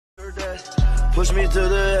Push me to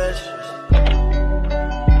the edge.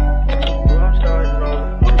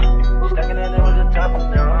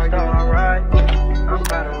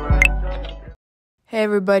 Hey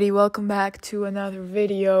everybody, welcome back to another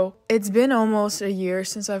video. It's been almost a year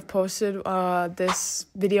since I've posted this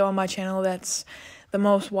video on my channel that's the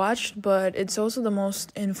most watched, but it's also the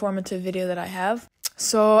most informative video that I have.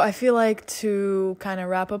 So I feel like to kind of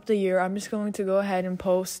wrap up the year, I'm just going to go ahead and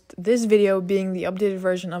post this video being the updated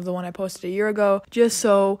version of the one I posted a year ago, just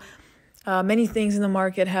so many things in the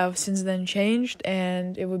market have since then changed,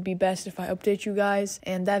 and it would be best if I update you guys.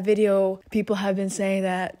 And that video, people have been saying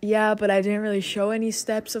that, yeah, but I didn't really show any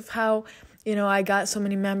steps of how, I got so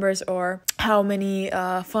many members or how many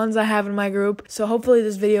funds I have in my group. So hopefully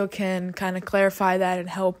this video can kind of clarify that and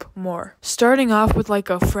help more. Starting off with like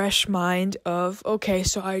a fresh mind of, okay,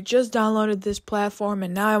 so I just downloaded this platform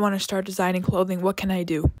and now I want to start designing clothing. What can I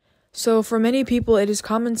do? So for many people, it is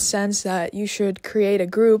common sense that you should create a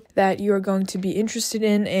group that you are going to be interested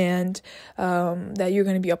in and that you're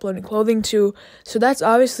going to be uploading clothing to. So that's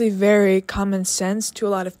obviously very common sense to a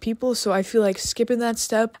lot of people. So I feel like skipping that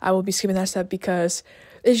step, I will be skipping that step because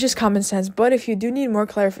it's just common sense. But if you do need more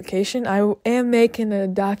clarification, I am making a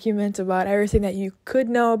document about everything that you could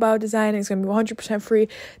know about designing. It's going to be 100% free,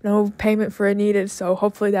 no payment for it needed. So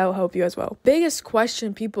hopefully that will help you as well. Biggest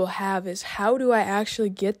question people have is, how do I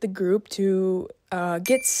actually get the group to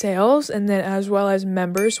get sales and then as well as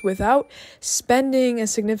members without spending a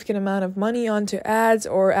significant amount of money onto ads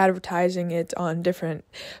or advertising it on different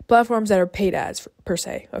platforms that are paid ads per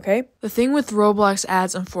se, okay? The thing with Roblox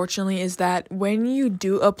ads, unfortunately, is that when you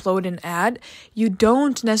do upload an ad, you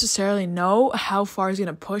don't necessarily know how far it's going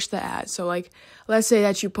to push the ad. So like, let's say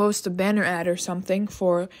that you post a banner ad or something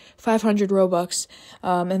for 500 Robux,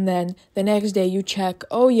 and then the next day you check,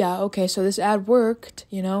 oh yeah, okay, so this ad worked,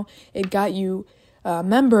 it got you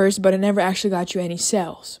members, but it never actually got you any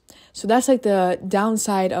sales. So that's like the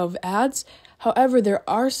downside of ads. However, there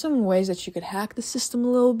are some ways that you could hack the system a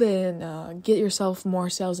little bit and get yourself more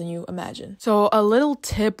sales than you imagine. So a little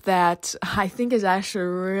tip that I think is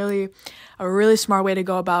actually a really smart way to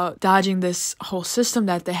go about dodging this whole system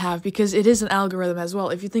that they have, because it is an algorithm as well.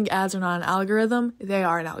 If you think ads are not an algorithm, they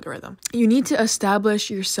are an algorithm. You need to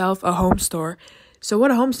establish yourself a home store. So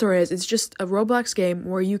what a home store is, it's just a Roblox game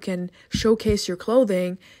where you can showcase your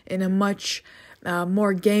clothing in a much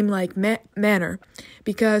more game-like manner.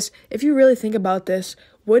 Because if you really think about this,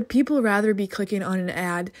 would people rather be clicking on an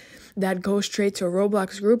ad that goes straight to a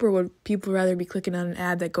Roblox group, or would people rather be clicking on an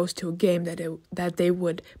ad that goes to a game that they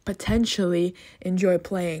would potentially enjoy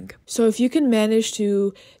playing? So if you can manage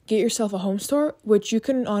to get yourself a home store, which you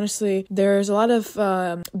can honestly, there's a lot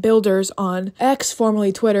of builders on X,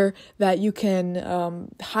 formerly Twitter, that you can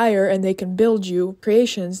hire, and they can build you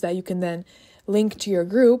creations that you can then link to your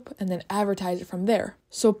group and then advertise it from there.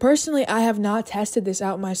 So personally, I have not tested this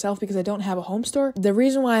out myself because I don't have a home store. The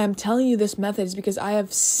reason why I'm telling you this method is because I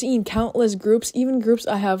have seen countless groups, even groups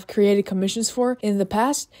I have created commissions for in the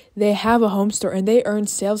past, they have a home store and they earn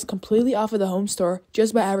sales completely off of the home store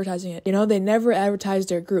just by advertising it. They never advertise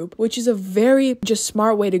their group, which is a very just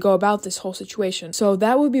smart way to go about this whole situation. So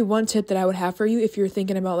that would be one tip that I would have for you if you're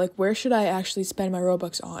thinking about like, where should I actually spend my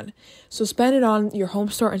Robux on? So spend it on your home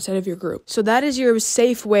store instead of your group. So that is your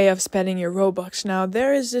safe way of spending your Robux. Now,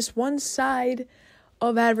 there is this one side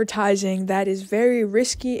of advertising that is very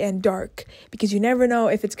risky and dark, because you never know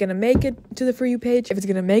if it's going to make it to the For You page, if it's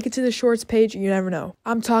going to make it to the Shorts page, you never know.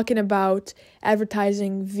 I'm talking about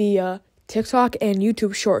advertising via TikTok and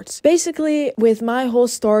YouTube Shorts. Basically, with my whole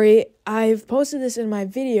story, I've posted this in my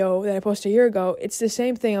video that I posted a year ago. It's the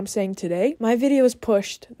same thing I'm saying today. My video was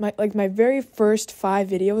pushed. My very first 5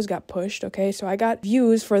 videos got pushed, okay? So I got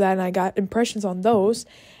views for that and I got impressions on those.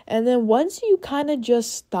 And then once you kind of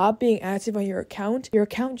just stop being active on your account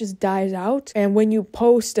just dies out. And when you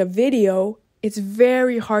post a video, it's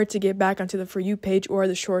very hard to get back onto the For You page or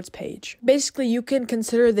the Shorts page. Basically, you can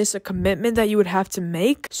consider this a commitment that you would have to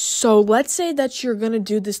make. So let's say that you're going to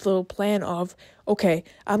do this little plan of, okay,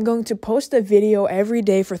 I'm going to post a video every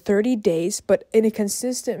day for 30 days, but in a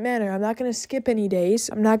consistent manner. I'm not going to skip any days.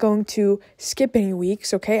 I'm not going to skip any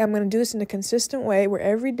weeks, okay? I'm going to do this in a consistent way where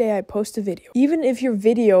every day I post a video. Even if your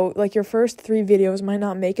video, like your first 3 videos, might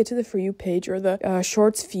not make it to the For You page or the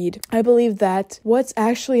Shorts feed, I believe that what's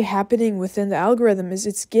actually happening within the algorithm is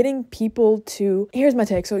it's getting people to... Here's my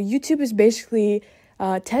take. So YouTube is basically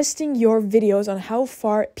testing your videos on how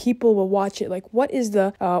far people will watch it. Like, what is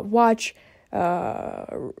the watch...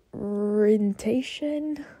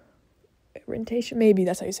 rentation, maybe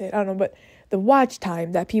that's how you say it, I don't know, but the watch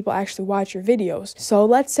time that people actually watch your videos. So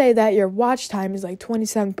let's say that your watch time is like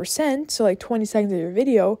 27%, so like 20 seconds of your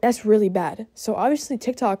video, that's really bad. So obviously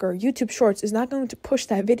TikTok or YouTube Shorts is not going to push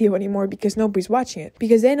that video anymore because nobody's watching it.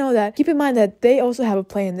 Because they know that, keep in mind that they also have a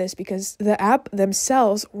play in this because the app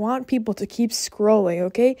themselves want people to keep scrolling,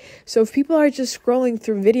 okay? So if people are just scrolling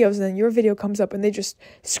through videos and then your video comes up and they just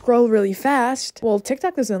scroll really fast, well,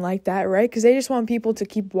 TikTok doesn't like that, right? Because they just want people to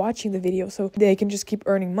keep watching the video so they can just keep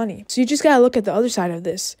earning money. So you just gotta look at the other side of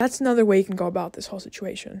this. That's another way you can go about this whole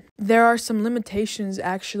situation. There are some limitations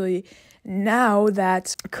actually now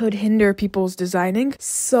that could hinder people's designing.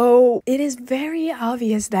 So it is very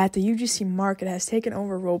obvious that the UGC market has taken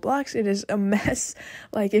over Roblox. It is a mess.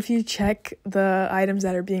 Like if you check the items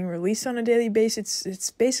that are being released on a daily basis,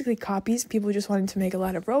 it's basically copies. People just wanting to make a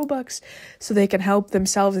lot of Robux so they can help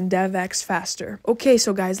themselves in DevX faster. Okay,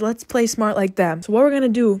 so guys, let's play smart like them. So what we're gonna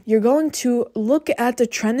do, you're going to look at the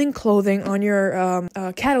trending clothing on your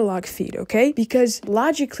catalog feed, okay? Because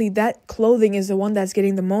logically that clothing is the one that's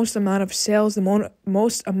getting the most amount of sales, the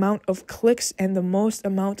most amount of clicks, and the most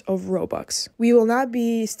amount of Robux. We will not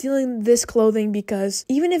be stealing this clothing because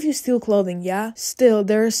even if you steal clothing, yeah, still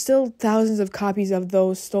there are still thousands of copies of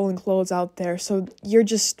those stolen clothes out there. So you're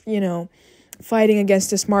just, fighting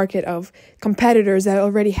against this market of competitors that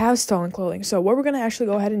already have stolen clothing. So what we're going to actually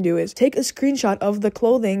go ahead and do is take a screenshot of the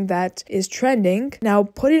clothing that is trending. Now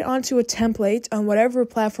put it onto a template on whatever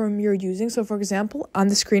platform you're using. So for example, on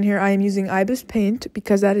the screen here, I am using Ibis Paint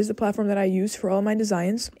because that is the platform that I use for all my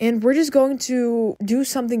designs. And we're just going to do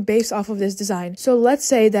something based off of this design. So let's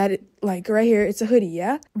say that like right here, it's a hoodie,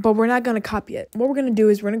 yeah? But we're not going to copy it. What we're going to do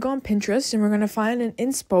is we're going to go on Pinterest and we're going to find an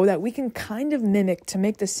inspo that we can kind of mimic to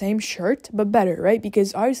make the same shirt, but better, right?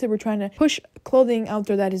 Because obviously we're trying to push clothing out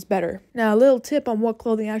there that is better. Now, a little tip on what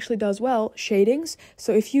clothing actually does well, shadings.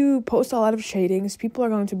 So if you post a lot of shadings, people are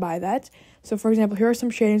going to buy that. So for example, here are some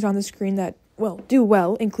shadings on the screen that do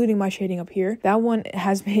well, including my shading up here. That one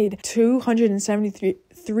has made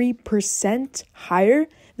 273% higher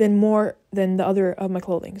than more than the other of my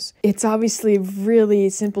clothings. It's obviously really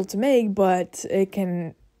simple to make, but it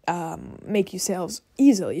can make you sales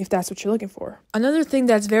easily if that's what you're looking for. Another thing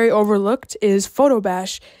that's very overlooked is Photo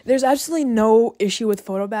Bash. There's absolutely no issue with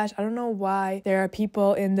Photo Bash. I don't know why there are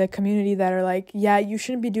people in the community that are like, yeah, you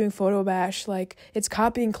shouldn't be doing Photo Bash, like it's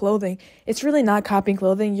copying clothing. It's really not copying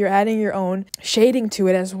clothing. You're adding your own shading to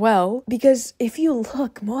it as well, because if you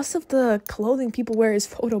look, most of the clothing people wear is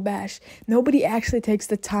Photo Bash. Nobody actually takes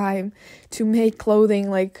the time to make clothing,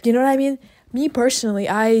 like, you know what I mean? Me personally,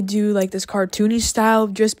 I do like this cartoony style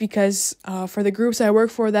just because for the groups I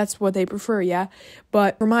work for, that's what they prefer, yeah?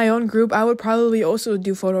 But for my own group, I would probably also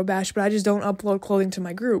do Photo Bash, but I just don't upload clothing to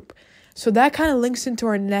my group. So that kind of links into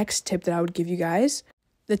our next tip that I would give you guys.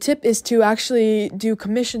 The tip is to actually do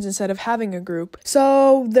commissions instead of having a group.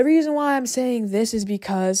 So the reason why I'm saying this is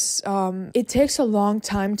because it takes a long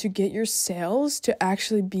time to get your sales to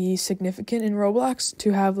actually be significant in Roblox,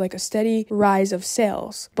 to have like a steady rise of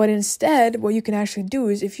sales. But instead, what you can actually do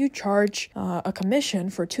is if you charge a commission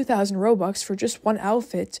for 2,000 Robux for just one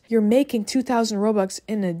outfit, you're making 2,000 Robux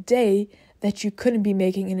in a day that you couldn't be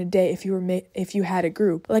making in a day if you had a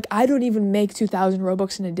group. Like, I don't even make 2,000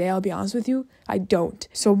 Robux in a day, I'll be honest with you. I don't.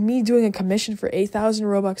 So me doing a commission for 8,000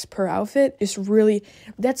 Robux per outfit is really,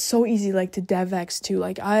 that's so easy, like, to DevX too.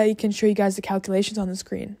 Like, I can show you guys the calculations on the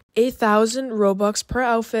screen. 8,000 Robux per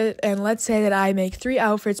outfit, and let's say that I make 3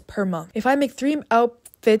 outfits per month. If I make 3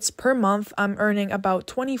 outfits per month, I'm earning about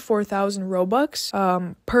 24,000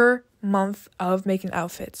 Robux per month of making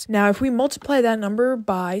outfits. Now, if we multiply that number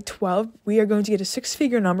by 12, we are going to get a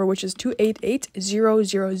 6-figure number, which is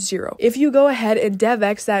 288,000. If you go ahead and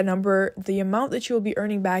DevX that number, the amount that you will be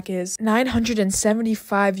earning back is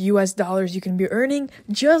 $975 you can be earning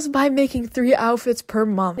just by making 3 outfits per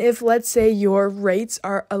month. If let's say your rates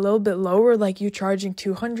are a little bit lower, like you charging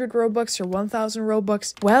 200 Robux or 1,000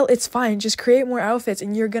 Robux, well, it's fine. Just create more outfits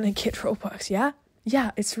and you're gonna get Robux, yeah?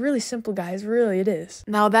 Yeah, it's really simple, guys. Really, it is.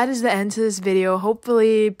 Now, that is the end to this video.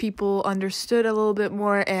 Hopefully, people understood a little bit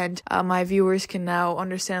more, and my viewers can now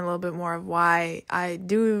understand a little bit more of why I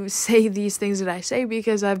do say these things that I say,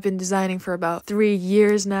 because I've been designing for about 3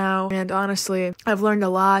 years now, and honestly, I've learned a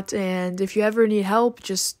lot, and if you ever need help,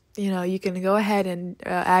 just you can go ahead and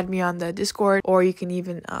add me on the Discord, or you can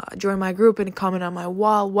even join my group and comment on my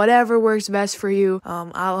wall. Whatever works best for you.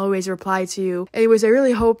 I'll always reply to you. Anyways, I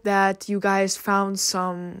really hope that you guys found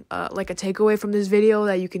some like a takeaway from this video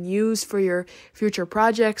that you can use for your future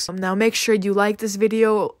projects. Now make sure you like this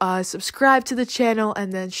video, subscribe to the channel,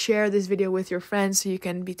 and then share this video with your friends so you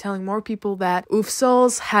can be telling more people that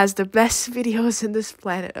Souls has the best videos in this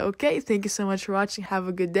planet. Okay, thank you so much for watching. Have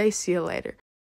a good day. See you later.